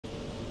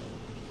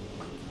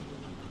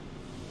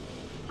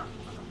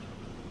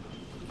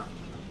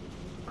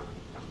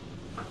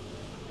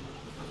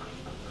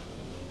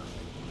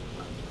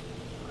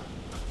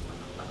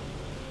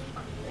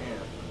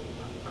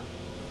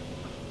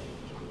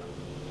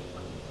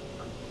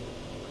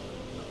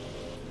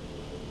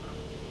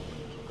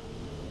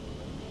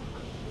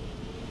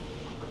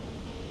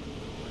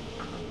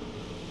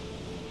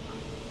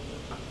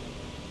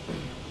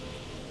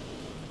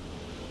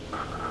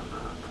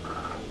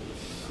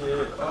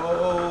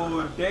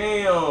Oh,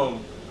 damn.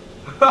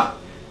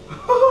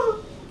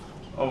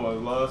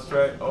 Almost lost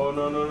track. Oh,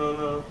 no, no, no,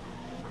 no.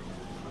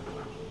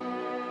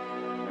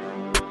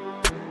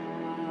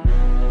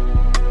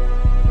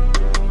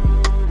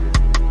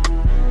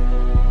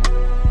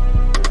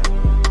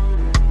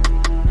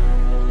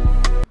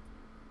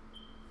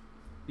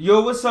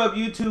 Yo, what's up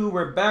YouTube?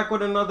 We're back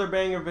with another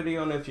banger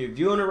video, and if you're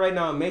viewing it right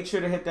now, make sure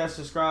to hit that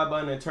subscribe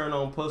button and turn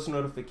on post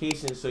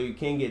notifications so you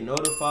can get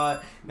notified.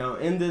 Now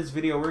in this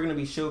video, we're going to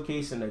be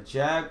showcasing the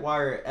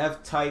Jaguar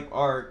F-Type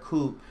R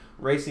Coupe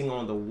racing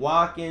on the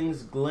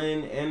Watkins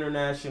Glen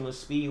International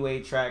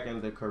Speedway track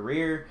in the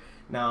career.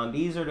 Now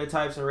these are the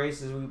types of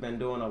races we've been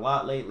doing a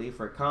lot lately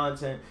for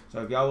content,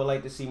 so if y'all would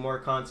like to see more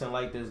content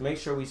like this, make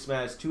sure we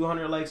smash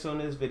 200 likes on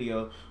this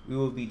video. We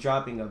will be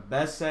dropping a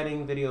best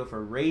setting video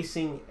for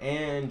racing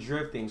and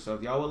drifting, so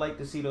if y'all would like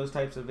to see those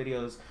types of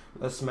videos,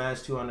 let's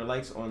smash 200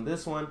 likes on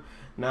this one.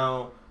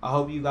 Now I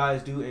hope you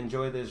guys do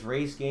enjoy this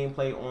race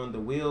gameplay on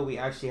the wheel. We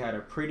actually had a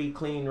pretty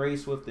clean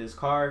race with this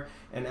car,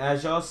 and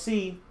as y'all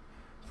see,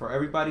 for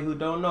everybody who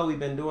don't know, we've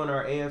been doing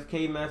our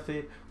AFK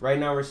method. Right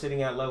now we're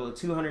sitting at level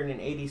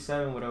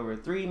 287 with over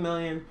 3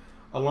 million,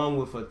 along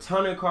with a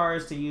ton of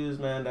cars to use,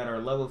 man, that are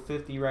level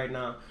 50 right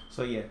now.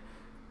 So yeah,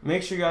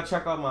 make sure y'all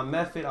check out my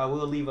method. I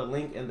will leave a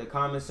link in the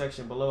comment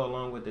section below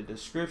along with the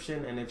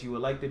description. And if you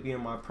would like to be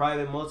in my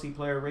private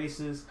multiplayer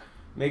races,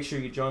 make sure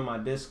you join my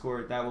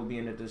Discord. That will be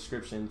in the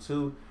description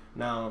too.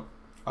 Now,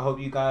 I hope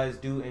you guys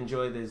do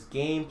enjoy this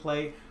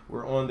gameplay.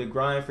 We're on the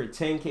grind for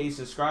 10K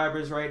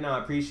subscribers right now.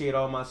 I appreciate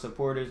all my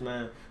supporters,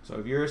 man. So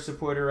if you're a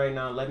supporter right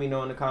now, let me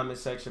know in the comment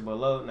section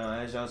below. Now,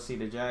 as y'all see,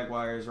 the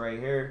Jaguar is right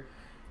here.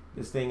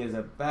 This thing is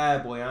a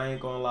bad boy. I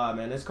ain't gonna lie,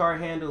 man. This car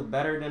handled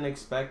better than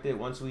expected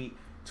once we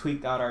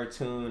tweaked out our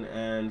tune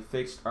and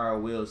fixed our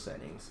wheel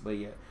settings. But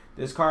yeah,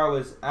 this car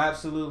was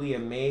absolutely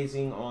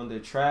amazing on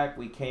the track.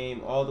 We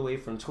came all the way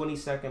from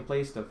 22nd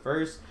place to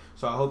 1st.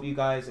 So I hope you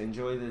guys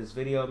enjoy this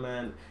video,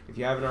 man. If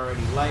you haven't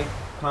already, like,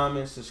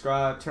 comment,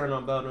 subscribe, turn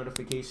on bell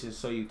notifications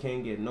so you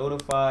can get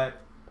notified.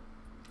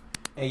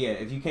 And yeah,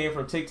 if you came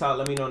from TikTok,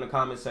 let me know in the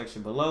comment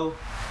section below.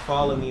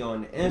 Follow me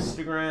on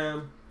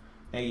Instagram.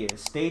 And yeah,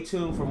 stay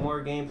tuned for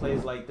more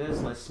gameplays like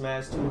this. Let's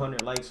smash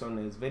 200 likes on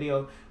this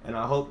video. And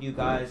I hope you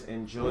guys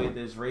enjoyed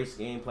this race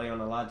gameplay on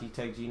the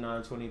Logitech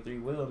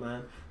G923 wheel,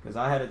 man. Because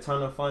I had a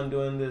ton of fun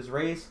doing this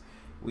race.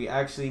 We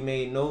actually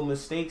made no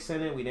mistakes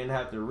in it. We didn't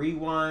have to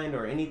rewind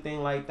or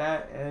anything like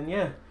that. And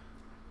yeah,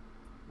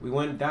 we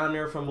went down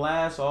there from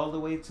last all the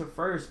way to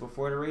 1st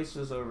before the race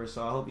was over.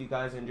 So I hope you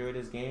guys enjoyed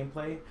this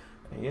gameplay.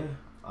 And yeah,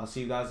 I'll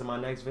see you guys in my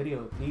next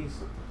video. Peace.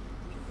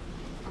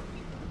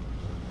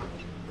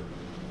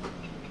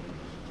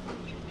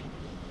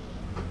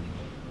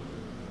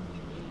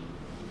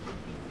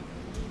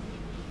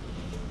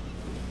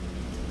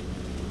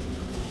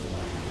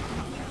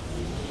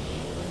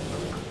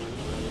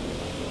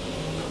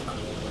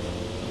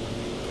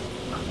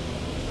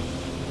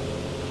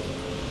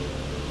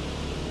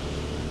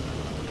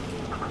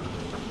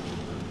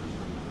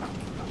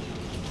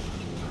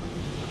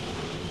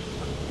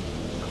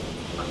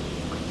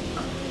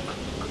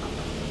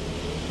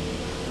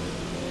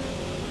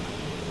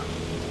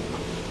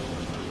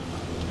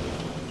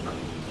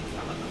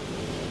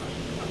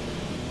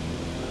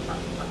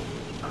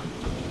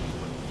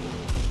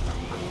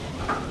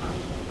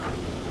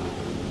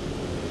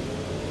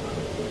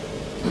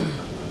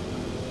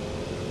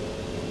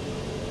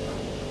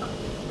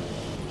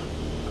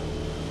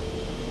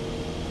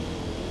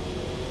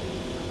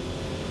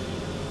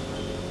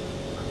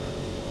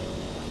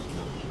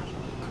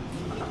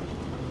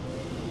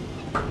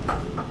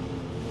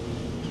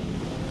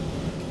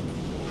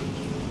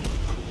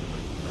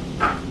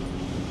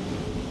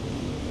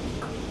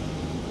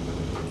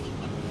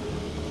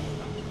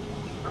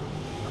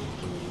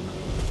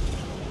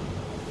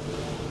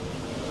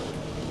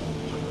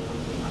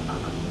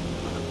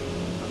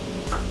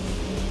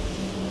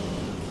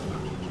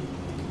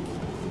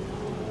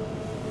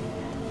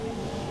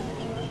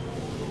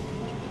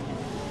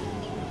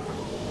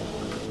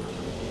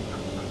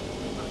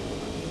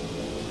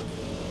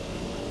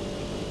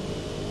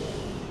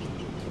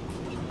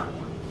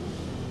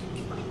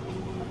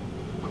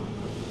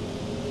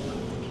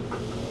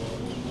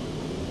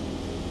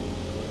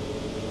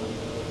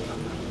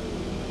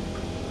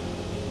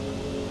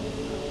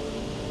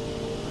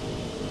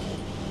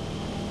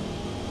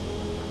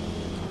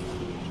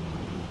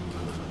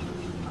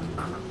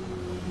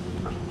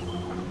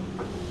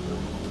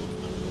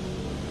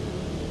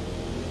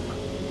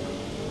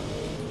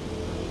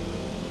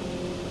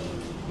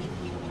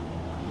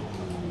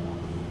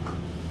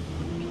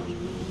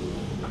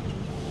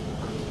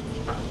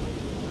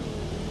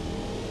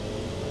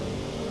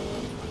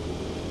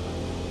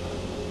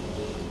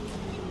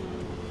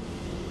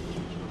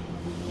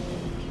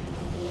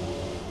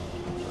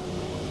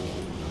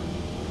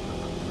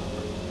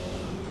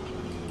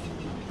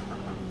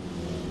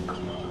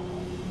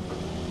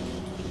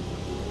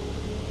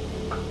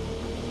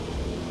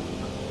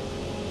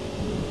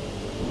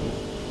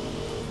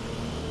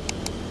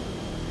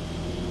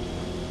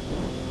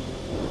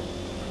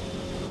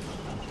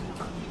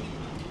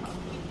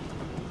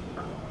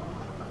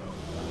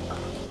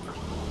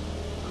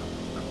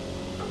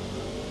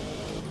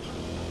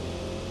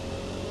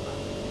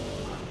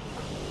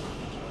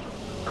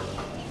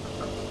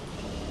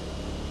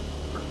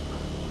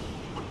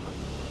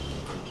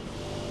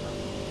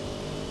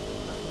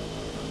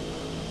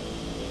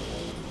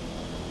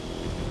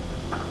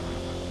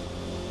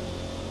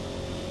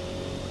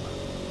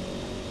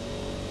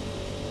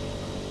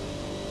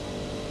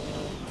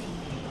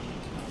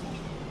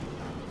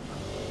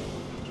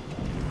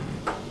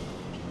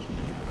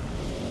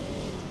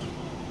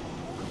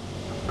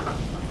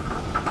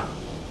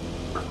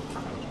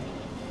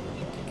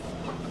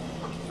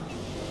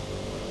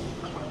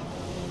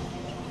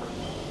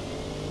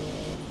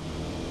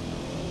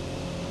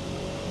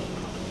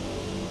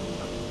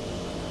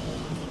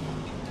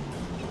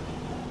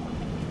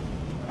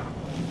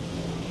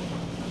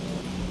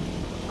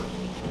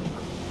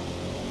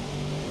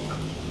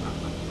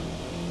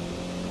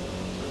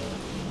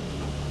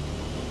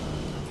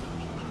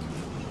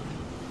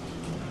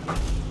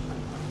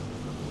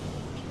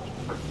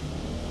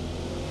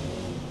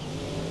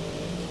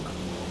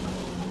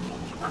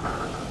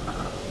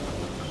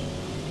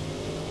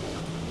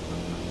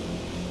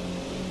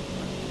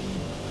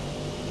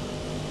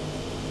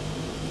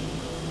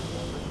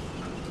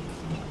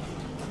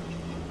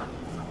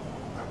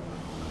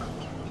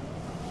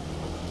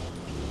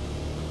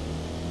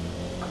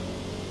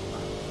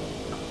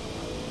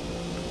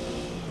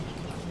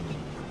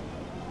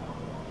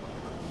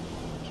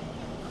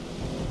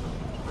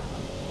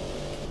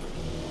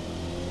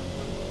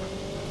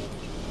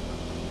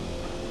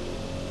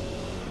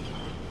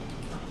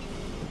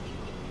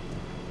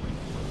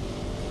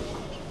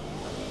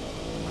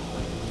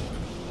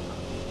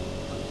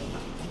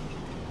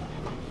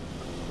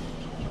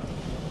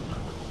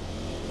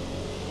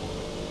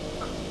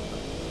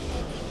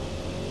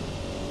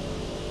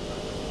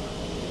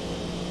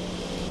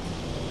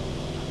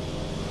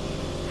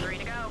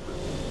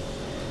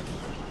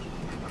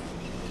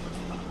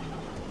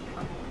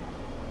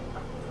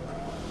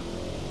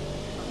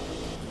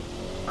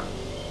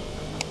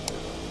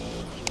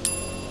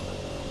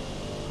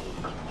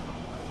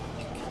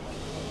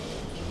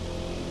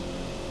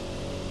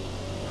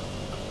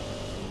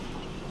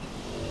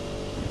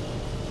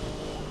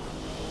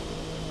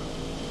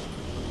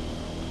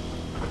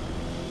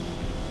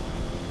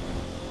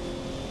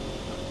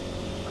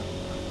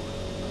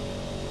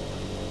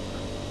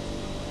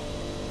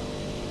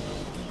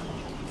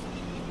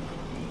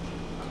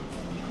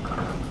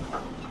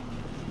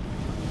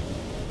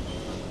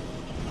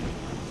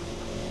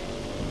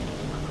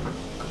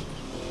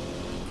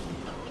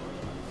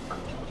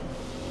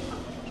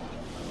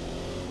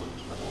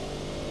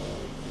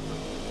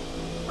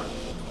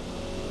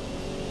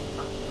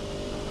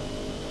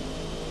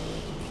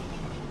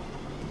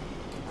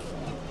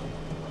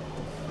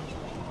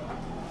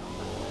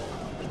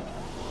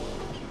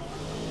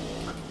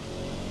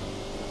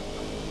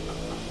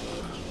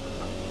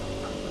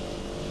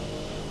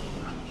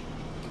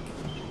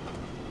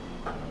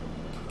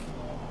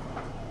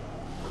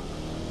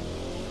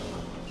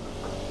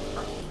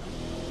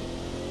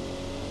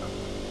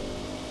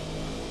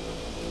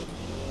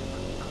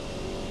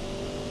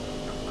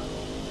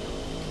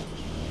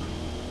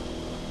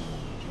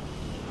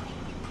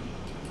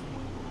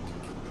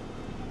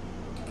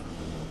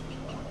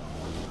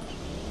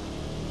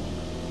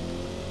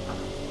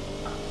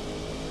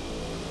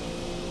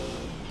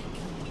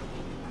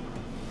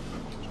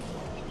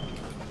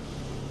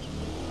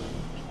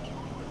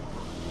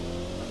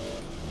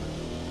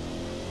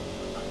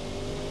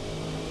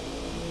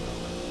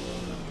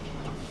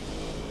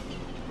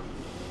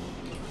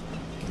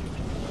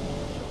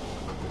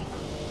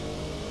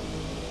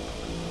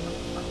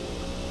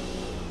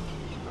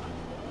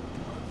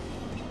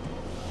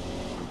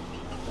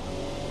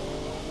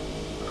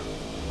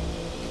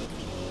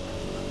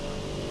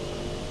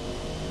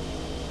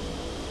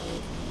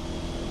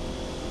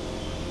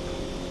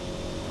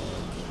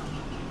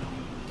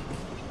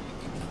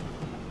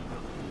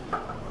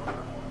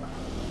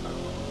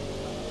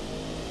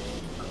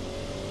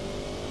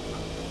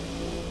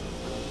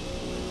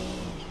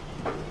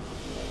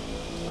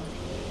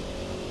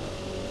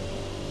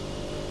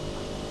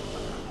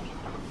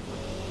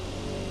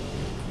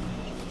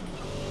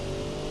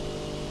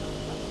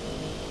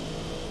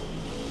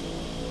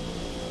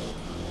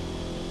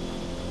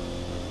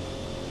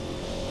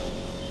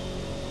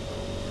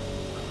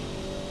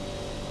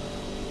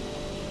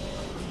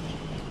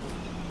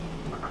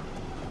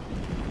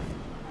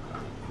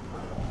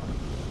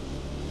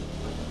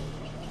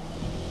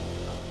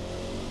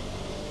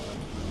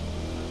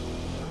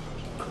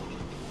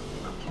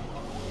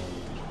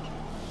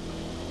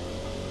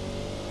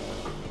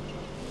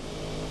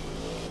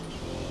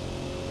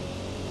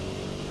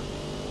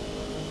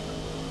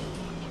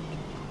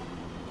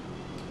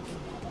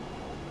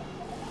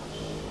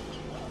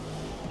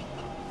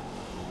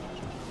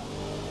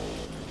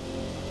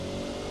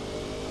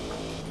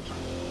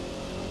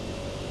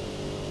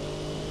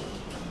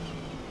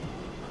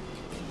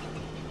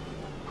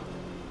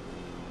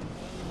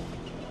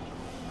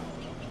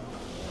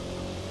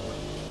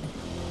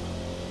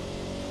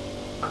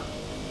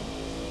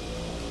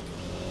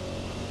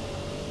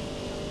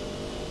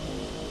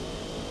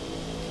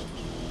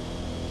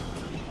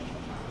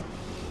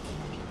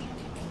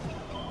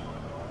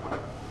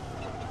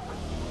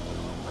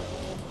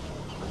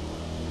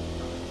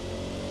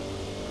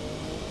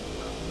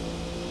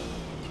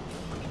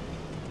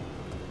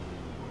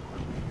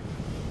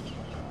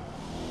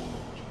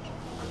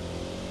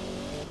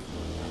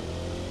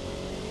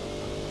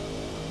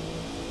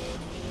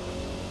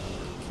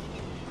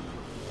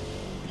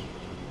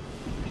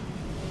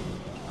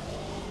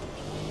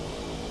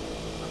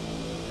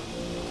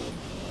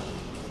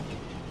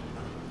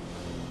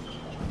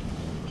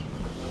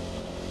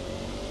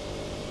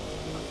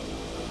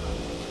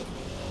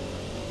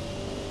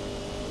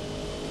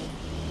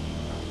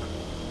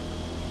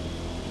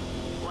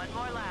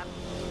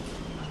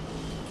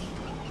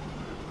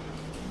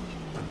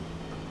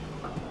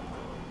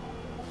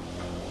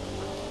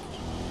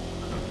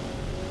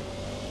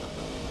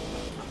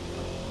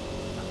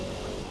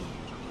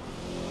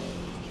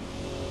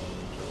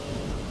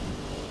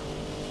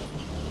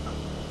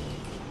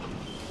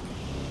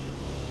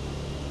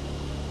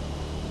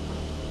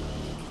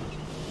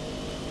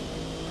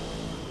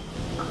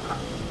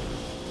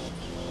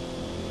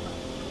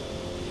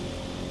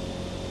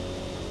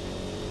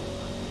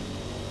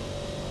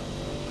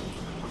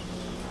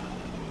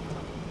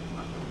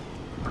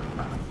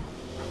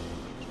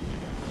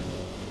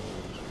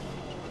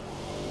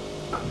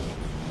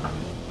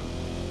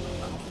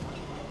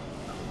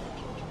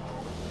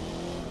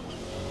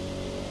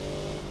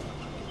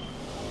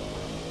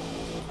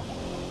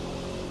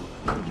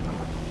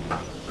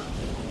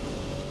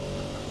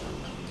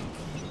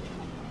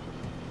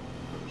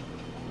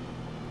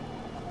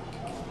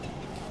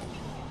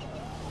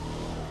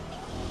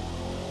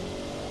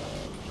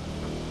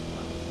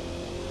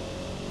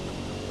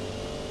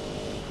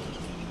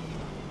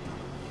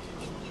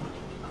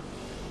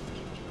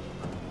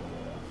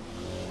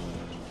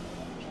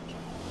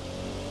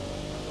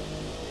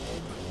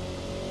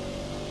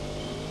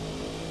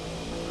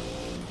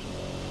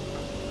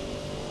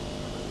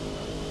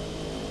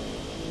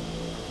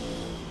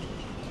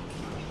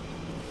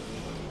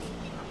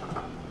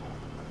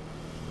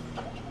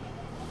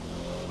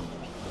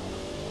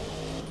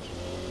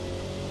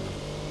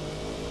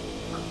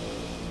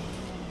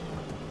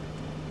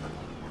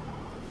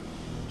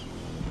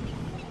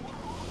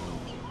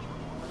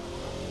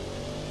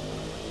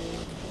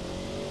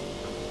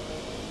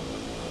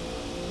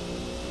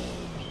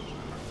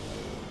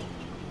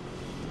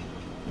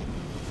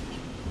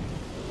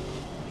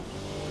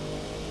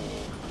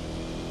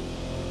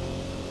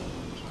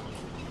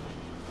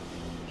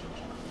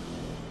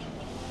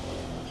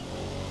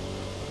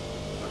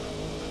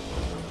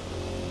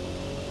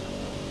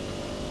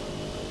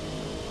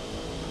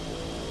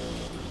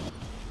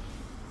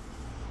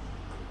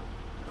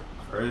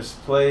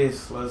 First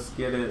place, let's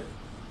get it.